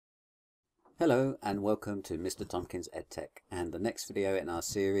Hello and welcome to Mr. Tompkins EdTech and the next video in our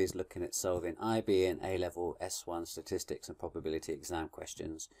series looking at solving IB and A-Level S1 statistics and probability exam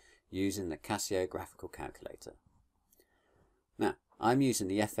questions using the Casio Graphical calculator. Now, I'm using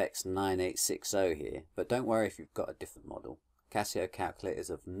the FX9860 here, but don't worry if you've got a different model. Casio calculators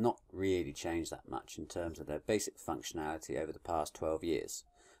have not really changed that much in terms of their basic functionality over the past 12 years.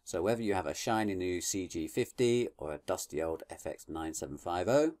 So whether you have a shiny new CG50 or a dusty old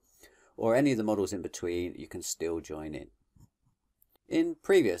FX9750, or any of the models in between, you can still join in. In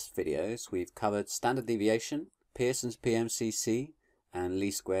previous videos, we've covered standard deviation, Pearson's PMCC, and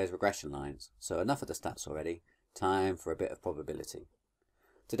least squares regression lines. So enough of the stats already, time for a bit of probability.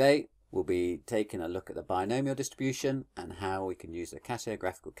 Today, we'll be taking a look at the binomial distribution and how we can use the Casio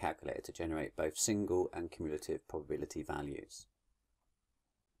Graphical calculator to generate both single and cumulative probability values.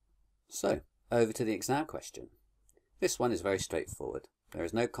 So, over to the exam question. This one is very straightforward. There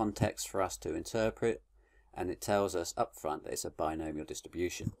is no context for us to interpret, and it tells us up front that it's a binomial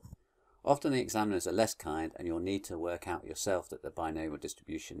distribution. Often the examiners are less kind, and you'll need to work out yourself that the binomial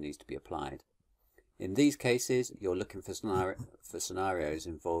distribution needs to be applied. In these cases, you're looking for scenarios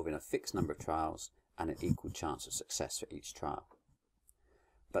involving a fixed number of trials and an equal chance of success for each trial.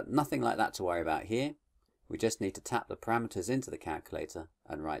 But nothing like that to worry about here. We just need to tap the parameters into the calculator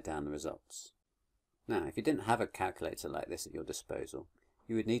and write down the results. Now, if you didn't have a calculator like this at your disposal,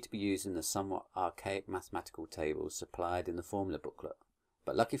 you would need to be using the somewhat archaic mathematical tables supplied in the formula booklet.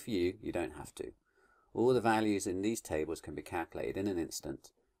 But lucky for you, you don't have to. All the values in these tables can be calculated in an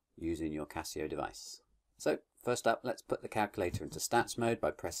instant using your Casio device. So, first up, let's put the calculator into stats mode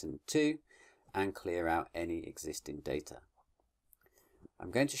by pressing 2 and clear out any existing data.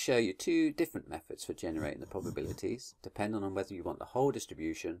 I'm going to show you two different methods for generating the probabilities, depending on whether you want the whole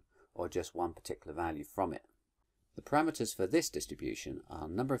distribution or just one particular value from it. The parameters for this distribution are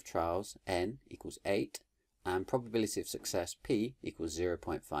number of trials, n equals 8, and probability of success, p equals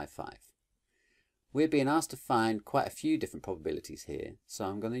 0.55. We're being asked to find quite a few different probabilities here, so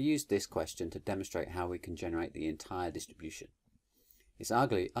I'm going to use this question to demonstrate how we can generate the entire distribution. It's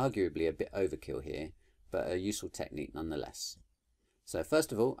arguably a bit overkill here, but a useful technique nonetheless. So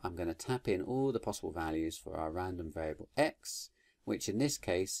first of all, I'm going to tap in all the possible values for our random variable x, which in this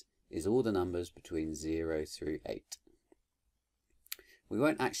case is all the numbers between 0 through 8. We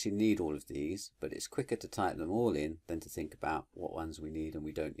won't actually need all of these, but it's quicker to type them all in than to think about what ones we need and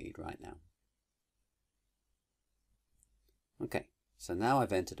we don't need right now. Okay, so now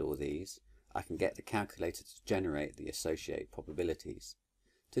I've entered all these, I can get the calculator to generate the associated probabilities.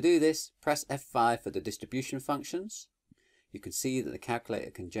 To do this, press F5 for the distribution functions. You can see that the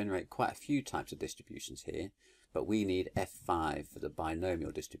calculator can generate quite a few types of distributions here, but we need F5 for the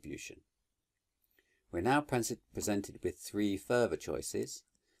binomial distribution. We're now presented with three further choices.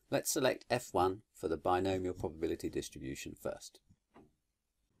 Let's select F1 for the binomial probability distribution first.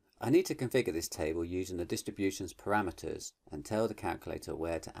 I need to configure this table using the distribution's parameters and tell the calculator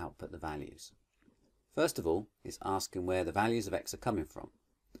where to output the values. First of all, it's asking where the values of x are coming from.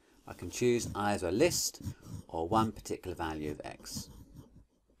 I can choose either a list or one particular value of x.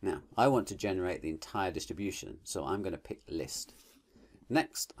 Now, I want to generate the entire distribution, so I'm going to pick list.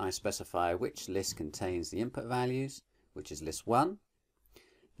 Next, I specify which list contains the input values, which is list 1.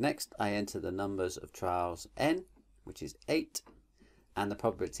 Next, I enter the numbers of trials n, which is 8, and the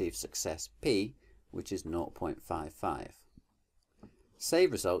probability of success p, which is 0.55.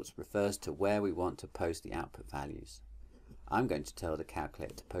 Save results refers to where we want to post the output values. I'm going to tell the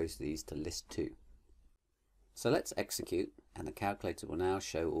calculator to post these to list 2. So let's execute, and the calculator will now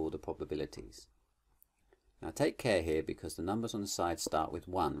show all the probabilities. Now take care here because the numbers on the side start with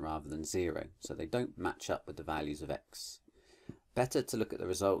 1 rather than 0, so they don't match up with the values of x. Better to look at the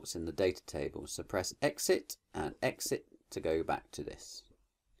results in the data table, so press exit and exit to go back to this.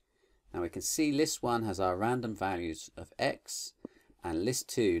 Now we can see list 1 has our random values of x, and list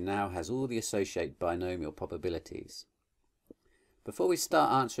 2 now has all the associated binomial probabilities. Before we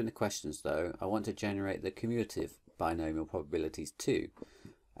start answering the questions though, I want to generate the cumulative binomial probabilities too,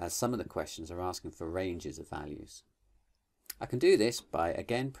 as some of the questions are asking for ranges of values. I can do this by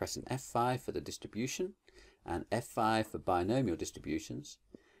again pressing F5 for the distribution and F5 for binomial distributions,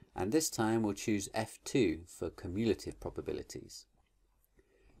 and this time we'll choose F2 for cumulative probabilities.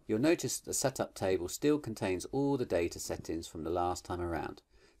 You'll notice the setup table still contains all the data settings from the last time around,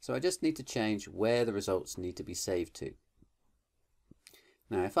 so I just need to change where the results need to be saved to.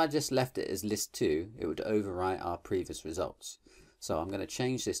 Now if I just left it as list 2, it would overwrite our previous results. So I'm going to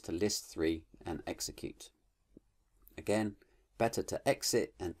change this to list 3 and execute. Again, better to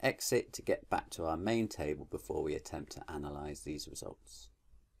exit and exit to get back to our main table before we attempt to analyze these results.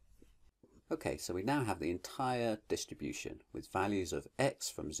 Okay, so we now have the entire distribution with values of x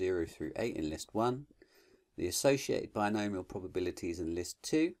from 0 through 8 in list 1, the associated binomial probabilities in list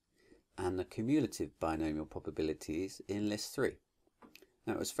 2, and the cumulative binomial probabilities in list 3.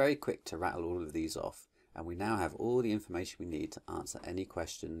 Now it was very quick to rattle all of these off, and we now have all the information we need to answer any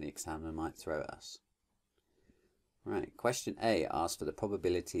question the examiner might throw at us. Right, question A asks for the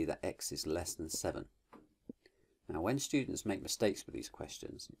probability that x is less than 7. Now when students make mistakes with these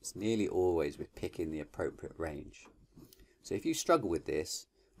questions, it's nearly always with picking the appropriate range. So if you struggle with this,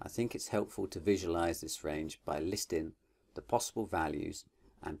 I think it's helpful to visualize this range by listing the possible values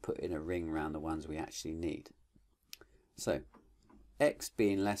and putting a ring around the ones we actually need. So x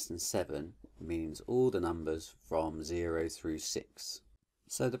being less than 7 means all the numbers from 0 through 6.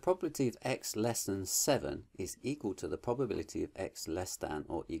 So the probability of x less than 7 is equal to the probability of x less than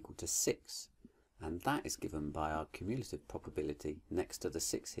or equal to 6. And that is given by our cumulative probability next to the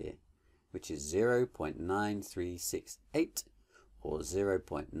 6 here, which is 0.9368 or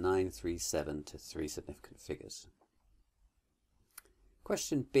 0.937 to 3 significant figures.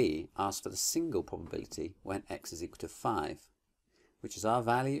 Question B asks for the single probability when x is equal to 5, which is our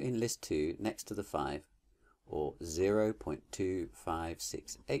value in list 2 next to the 5, or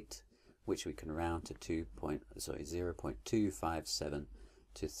 0.2568, which we can round to 0.257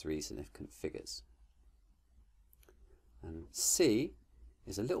 to 3 significant figures. And C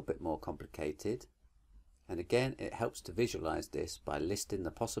is a little bit more complicated, and again it helps to visualize this by listing the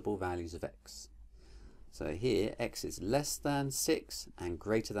possible values of x. So here x is less than 6 and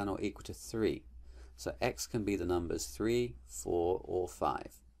greater than or equal to 3. So x can be the numbers 3, 4 or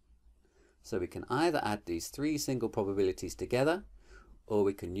 5. So we can either add these 3 single probabilities together, or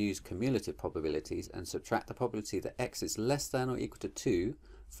we can use cumulative probabilities and subtract the probability that x is less than or equal to 2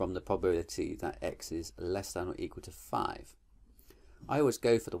 from the probability that x is less than or equal to 5. I always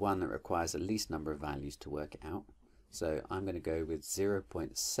go for the one that requires the least number of values to work it out. So I'm going to go with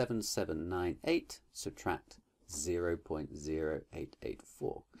 0.7798 subtract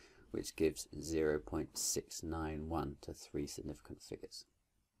 0.0884, which gives 0.691 to 3 significant figures.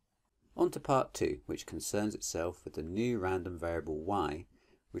 On to part 2, which concerns itself with the new random variable y,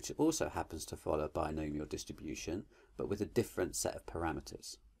 which also happens to follow a binomial distribution, but with a different set of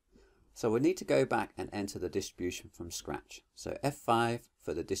parameters. So we'll need to go back and enter the distribution from scratch. So F5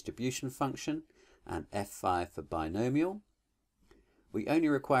 for the distribution function and F5 for binomial. We only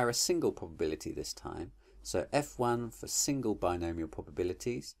require a single probability this time, so F1 for single binomial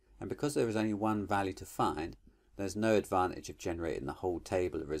probabilities, and because there is only one value to find, there's no advantage of generating the whole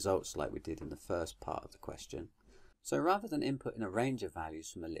table of results like we did in the first part of the question. So rather than inputting a range of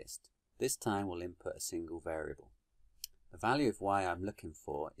values from a list, this time we'll input a single variable. The value of y I'm looking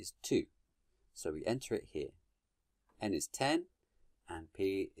for is 2, so we enter it here. N is 10 and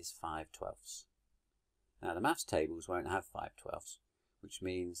P is 5/12. Now the maths tables won't have 5/12, which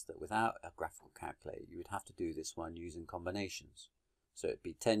means that without a graphical calculator you would have to do this one using combinations. So it'd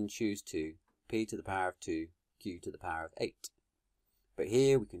be 10 choose 2, P to the power of 2, Q to the power of 8. But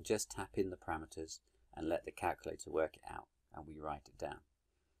here we can just tap in the parameters and let the calculator work it out, and we write it down.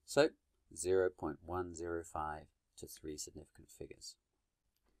 So 0.105 to 3 significant figures.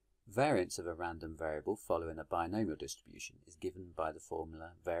 Variance of a random variable following a binomial distribution is given by the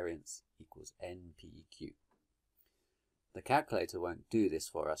formula variance equals NPQ. The calculator won't do this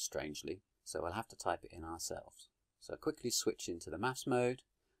for us strangely, so we'll have to type it in ourselves. So quickly switch into the maths mode.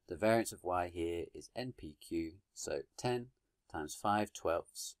 The variance of y here is NPQ, so 10 times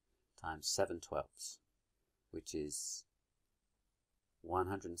 5/12 times 7/12, which is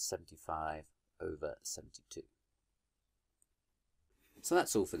 175/72. So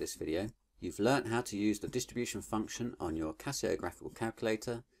that's all for this video. You've learnt how to use the distribution function on your Casio Graphical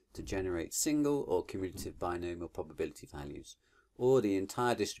calculator to generate single or cumulative binomial probability values, or the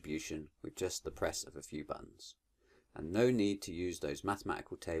entire distribution with just the press of a few buttons. And no need to use those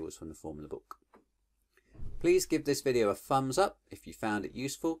mathematical tables from the formula book. Please give this video a thumbs up if you found it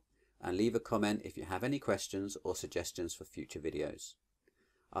useful, and leave a comment if you have any questions or suggestions for future videos.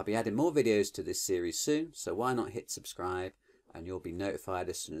 I'll be adding more videos to this series soon, so why not hit subscribe and you'll be notified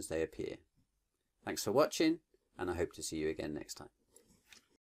as soon as they appear. Thanks for watching, and I hope to see you again next time.